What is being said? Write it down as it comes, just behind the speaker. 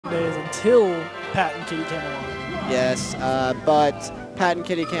until Pat and Kitty came along. Yes, but Pat and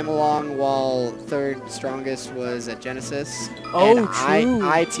Kitty came along while third strongest was at Genesis. Oh, and true.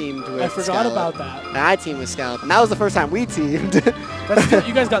 I teamed with I forgot Scallop. about that. And I teamed with Scallop, and that was the first time we teamed. That's still,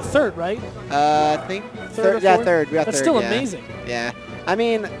 you guys got third, right? I think Third. yeah, third. We got That's third, still yeah. amazing. Yeah. I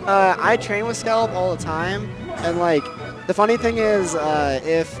mean, I train with Scallop all the time, and like, the funny thing is,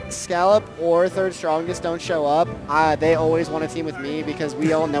 if Scallop or third strongest don't show up, they always want to team with me because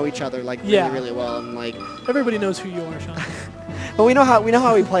we all know each other like really, really well, and like everybody knows who you are, Sean. But we know how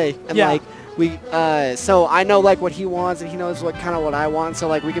we play, and yeah. like so I know like what he wants, and he knows what I want, so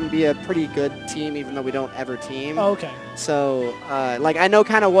like we can be a pretty good team even though we don't ever team. Oh, okay. So like I know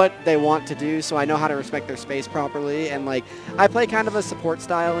kind of what they want to do, so I know how to respect their space properly, and like I play kind of a support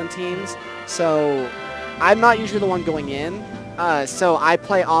style in teams, so I'm not usually the one going in, so I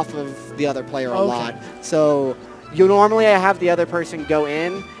play off of the other player a lot. So normally I have the other person go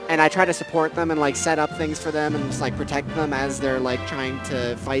in, and I try to support them and like set up things for them and just like protect them as they're like trying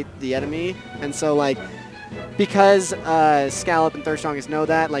to fight the enemy. And so like because Scallop and third strongest know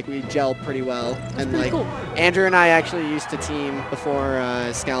that, like we gel pretty well. And like cool. Andrew and I actually used to team before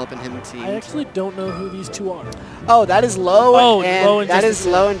Scallop and him teamed. I actually don't know who these two are. Oh, that is Low. Oh, and Low and that Just is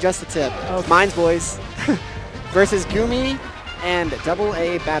Low and Just the Tip. Okay. Mine's boys versus Goomy and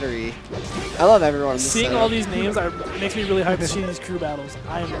AA Battery. I love everyone. Seeing all these names makes me really hyped to see these crew battles.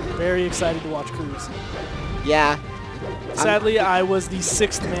 I am very excited to watch crews. Yeah. Sadly, I was the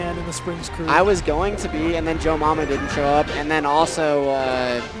 6th man in the Springs crew. I was going to be, and then Joe Mama didn't show up, and then also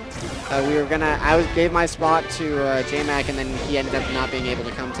I gave my spot to J-Mac, and then he ended up not being able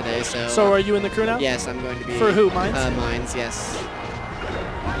to come today. So are you in the crew now? Yes, I'm going to be. For who? Mines? Mines, yes.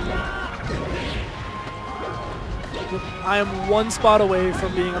 I am 1 spot away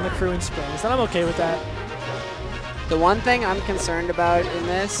from being on the crew in Springs, and I'm okay with that. The one thing I'm concerned about in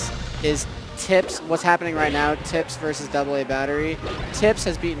this is Tips, what's happening right now, Tips versus AA Battery. Tips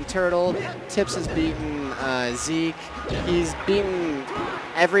has beaten Turtle. Tips has beaten Zeke. He's beaten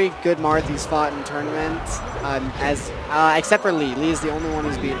every good Marth he's fought in tournaments, except for Lee. Lee is the only one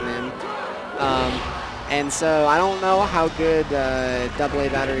who's beaten him. And so I don't know how good AA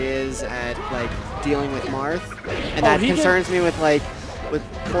Battery is at like dealing with Marth, and that concerns me with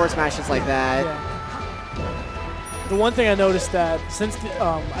forward smashes like that. Yeah. The one thing I noticed that since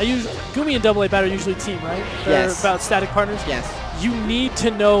Goomy and AA Battery usually team, right? They're about static partners. Yes. You need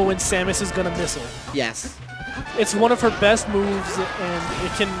to know when Samus is gonna missile. Yes. It's one of her best moves, and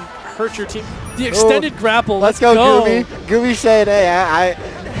it can hurt your team. The extended grapple. Let's go, Goomy. Goomy said, "Hey,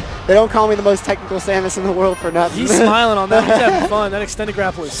 they don't call me the most technical Samus in the world for nothing." He's smiling on that. He's having fun. That extended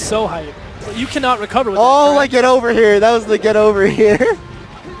grapple is so hype. You cannot recover with that. Oh, like get over here. That was the get over here.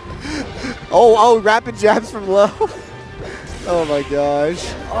 Oh, rapid jabs from Low. Oh my gosh.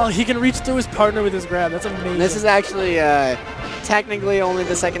 Oh, he can reach through his partner with his grab. That's amazing. This is actually technically only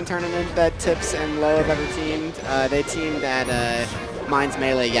the 2nd tournament that Tips and Low have ever teamed. They teamed at Mines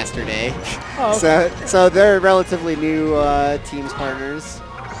Melee yesterday. Oh, okay. So they're relatively new teams partners.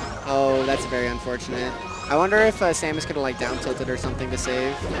 Oh, that's very unfortunate. I wonder if Samus could have like down tilted or something to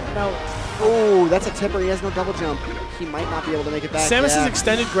save. No. Oh, that's a tipper. He has no double jump. He might not be able to make it back. Samus's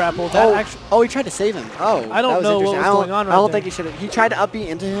extended grapple. He tried to save him. Oh, I don't know what was going on right I don't there. think he should have. He tried to up B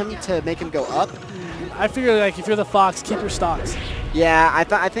into him to make him go up. I figure like if you're the Fox, keep your stocks. Yeah,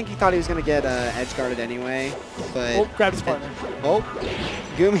 I think he thought he was gonna get edge guarded anyway, but. Oh, grabbed his partner. Oh,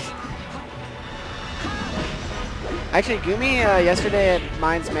 Goomy. Actually, Goomy yesterday at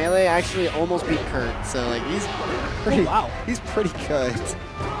Mines Melee actually almost beat Kurt, so like he's pretty. He's pretty good.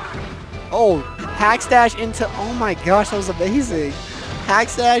 Oh, hack stash into. Oh my gosh, that was amazing. Hack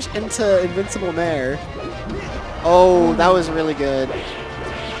stash into Invincible Mare. Oh, that was really good.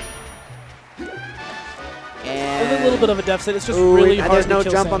 And there's a little bit of a deficit. It's just really hard there's to no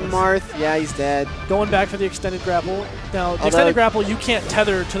kill jump Samus. on Marth. Yeah, he's dead. Going back for the extended grapple. Now, the extended grapple, you can't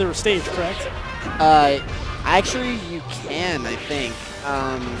tether to the stage, correct? Actually, you can, I think.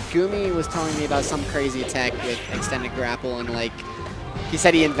 Goomy was telling me about some crazy tech with extended grapple, and like, he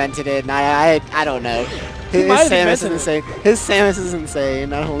said he invented it, and I don't know. His Samus is insane. His Samus is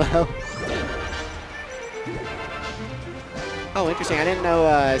insane. I don't know. Oh, interesting. I didn't know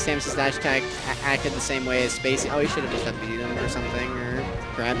Samus' dash attack acted the same way as Spacey. Oh, he should have just beat him or something, or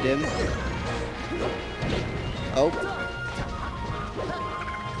grabbed him. Oh.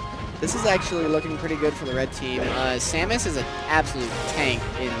 This is actually looking pretty good for the red team. Samus is an absolute tank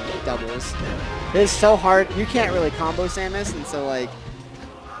in doubles. It is so hard. You can't really combo Samus, and so like,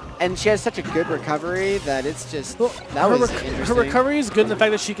 and she has such a good recovery that it's just, that was interesting. Her recovery is good in the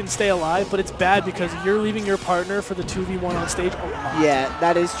fact that she can stay alive, but it's bad because you're leaving your partner for the 2v1 on stage a lot. Yeah,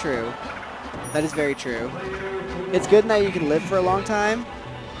 that is true. That is very true. It's good in that you can live for a long time.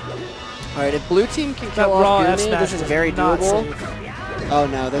 All right, if blue team can kill off Goomy, this is very doable. Oh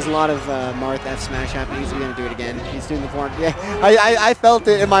no, there's a lot of Marth F smash happening. He's gonna do it again. He's doing the form. Yeah, I felt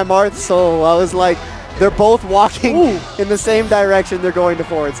it in my Marth soul. I was like, they're both walking in the same direction. They're going to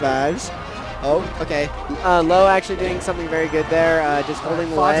forward smash. Oh, okay. Low actually doing something very good there. Just holding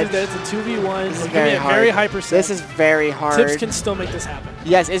the ledge. It's a 2v1. This is very hard. Very high percent. This is very hard. Tips can still make this happen.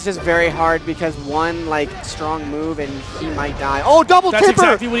 Yes, it's just very hard because one like strong move and he might die. Oh, double tipper! That's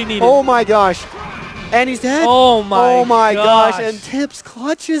exactly what he needed. Oh my gosh. And he's dead. Oh my gosh. And Tips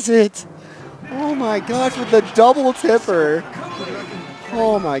clutches it. Oh my gosh, with the double tipper.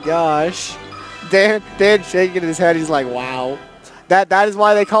 Oh my gosh. Dan shaking his head. He's like, wow. That is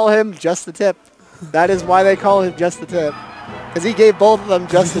why they call him Just the Tip. That is why they call him Just the Tip. Because he gave both of them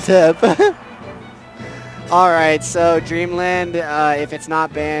Just the Tip. All right, so Dreamland, if it's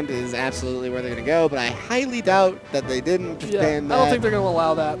not banned, is absolutely where they're going to go. But I highly doubt that they didn't ban that. I don't think they're going to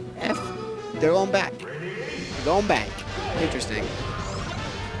allow that. They're going back. They're going back. Interesting.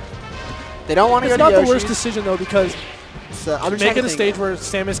 They don't want to go to It's not Yoshi's. the worst decision, though, because I'm making a stage where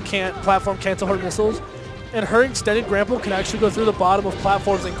Samus can't platform cancel her missiles, and her extended grapple can actually go through the bottom of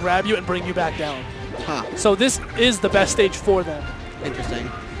platforms and grab you and bring you back down. Huh. So this is the best stage for them. Interesting.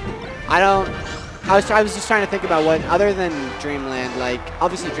 I was just trying to think about what, other than Dreamland, like,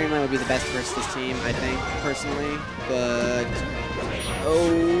 obviously Dreamland would be the best versus this team, I think, personally, but,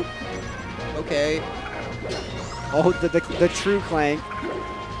 oh, okay. Oh, the true Clank.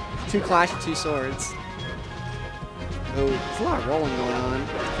 Two Clash of Two Swords. Oh, there's a lot of rolling going on.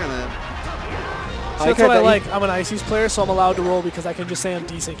 It's kind of... So that's what I like. I'm an Ices player, so I'm allowed to roll because I can just say I'm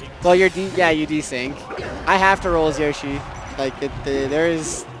desyncing. Well, you desync. I have to roll as Yoshi. Like, there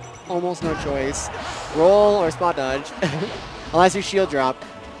is almost no choice. Roll or spot dodge. Unless you shield drop.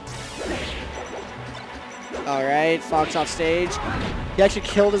 All right, Fox off stage. He actually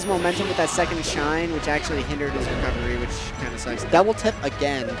killed his momentum with that second shine, which actually hindered his recovery, which kind of sucks. Double tip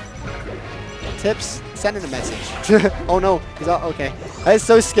again. Tips, sending a message. Oh no, he's all, okay. That is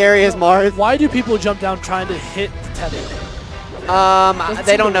so scary as Marth. Why do people jump down trying to hit the tether?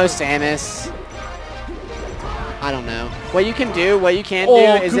 They don't know Samus. I don't know. What you can do is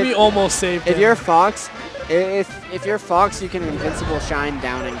Goomy almost saved if him. you're Fox, if you're Fox, you can invincible shine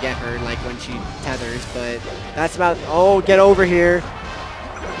down and get her like when she tethers, but that's about, oh, get over here.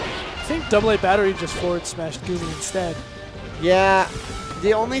 I think AA Battery just forward smashed Goomy instead. Yeah.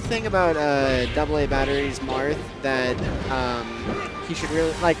 The only thing about AA Battery's Marth that he should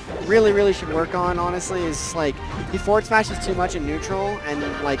really should work on, honestly, is like he forward smashes too much in neutral and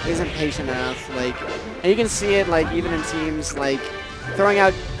like isn't patient enough. Like, and you can see it like even in teams like throwing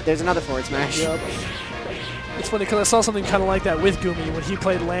out. There's another forward smash. Yep. It's funny because I saw something kind of like that with Goomy when he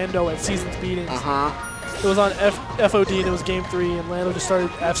played Lando at Seasons Beatings. It was on FOD and it was game 3, and Lando just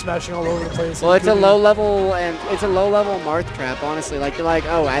started F smashing all over the place. Well, it's a low level Marth trap, honestly. Like you're like,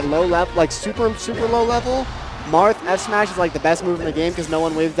 oh, at low level, like super low level, Marth F smash is like the best move in the game because no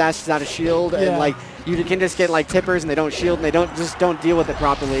one wave dashes out of shield, and like you can just get like tippers and they don't shield and they don't deal with it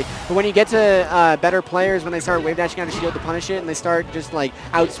properly. But when you get to better players, when they start wave dashing out of shield to punish it and they start just like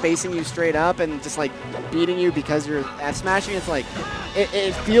outspacing you straight up and just like beating you because you're F smashing, it's like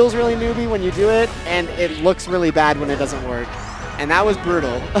it feels really newbie when you do it, and it looks really bad when it doesn't work. And that was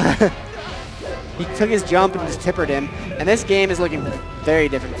brutal. He took his jump and just tippered him. And this game is looking very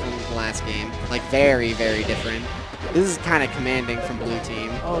different from the last game. Like very, very different. This is kind of commanding from blue team.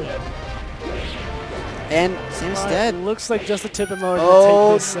 Oh yeah. And Sam's dead. Looks like just the tip and low to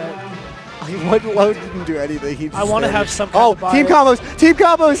take this set. What low didn't do anything. I want to have some kind of team combos! Team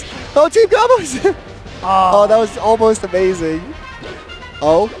combos! Oh, team combos! Oh, that was almost amazing.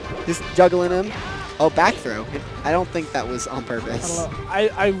 Oh, just juggling him. Oh, back throw. I don't think that was on purpose. I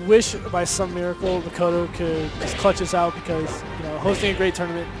don't know. I wish by some miracle Makoto could just clutch us out because, you know, hosting a great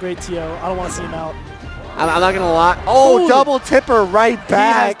tournament, great TO. I don't want to see him out. I'm not going to lie. Oh, double tipper right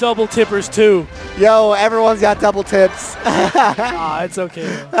back. He has double tippers too. Yo, everyone's got double tips. It's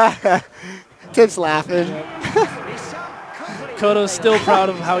okay. Tips laughing. Yep. Koto's still proud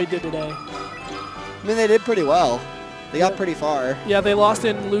of how he did today. I mean, they did pretty well. They got pretty far. Yeah, they lost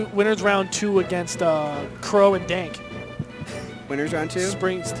in winners round 2 against Crow and Dank. Winners round 2?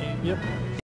 Spring's team, yep.